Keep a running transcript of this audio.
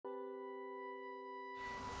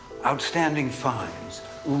outstanding fines,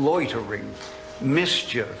 loitering,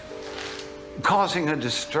 mischief, causing a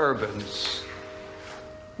disturbance,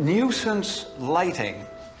 nuisance lighting,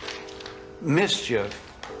 mischief,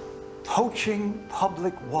 poaching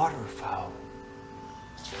public waterfowl,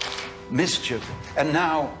 mischief, and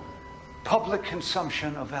now public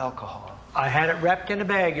consumption of alcohol. I had it wrapped in a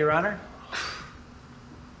bag, Your Honor.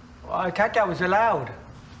 Well, I thought that was allowed.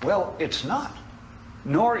 Well, it's not,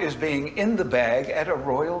 nor is being in the bag at a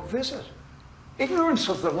royal visit. Ignorance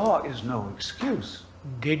of the law is no excuse.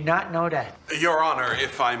 Did not know that. Your Honor,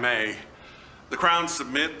 if I may, the Crown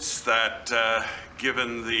submits that,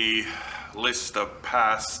 given the list of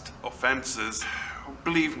past offenses, I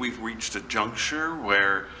believe we've reached a juncture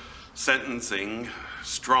where sentencing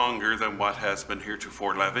stronger than what has been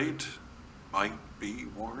heretofore levied might be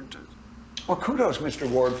warranted. Well, kudos, Mr.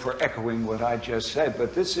 Ward, for echoing what I just said,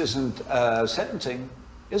 but this isn't sentencing,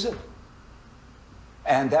 is it?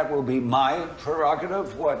 And that will be my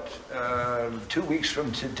prerogative, 2 weeks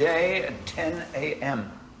from today at 10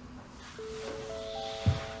 a.m.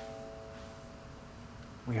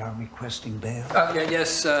 We are requesting bail.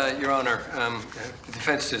 Yes, Your Honor. The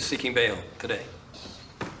defense is seeking bail today.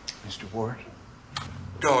 Mr. Ward?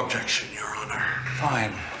 No objection, Your Honor.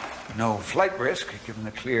 Fine. No flight risk, given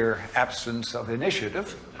the clear absence of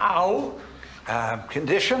initiative. Ow!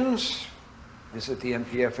 Conditions: visit the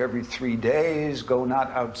MPF every 3 days, go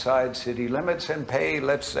not outside city limits, and pay,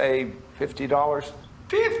 let's say, $50.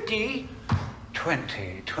 50?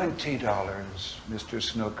 $20, Mr.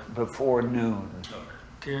 Snook, before noon.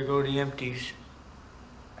 There go the empties.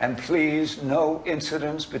 And please, no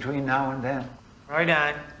incidents between now and then. Right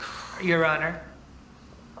on, Your Honor.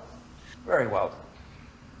 Very well.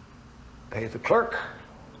 Pay the clerk,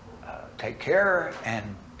 take care,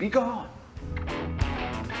 and be gone.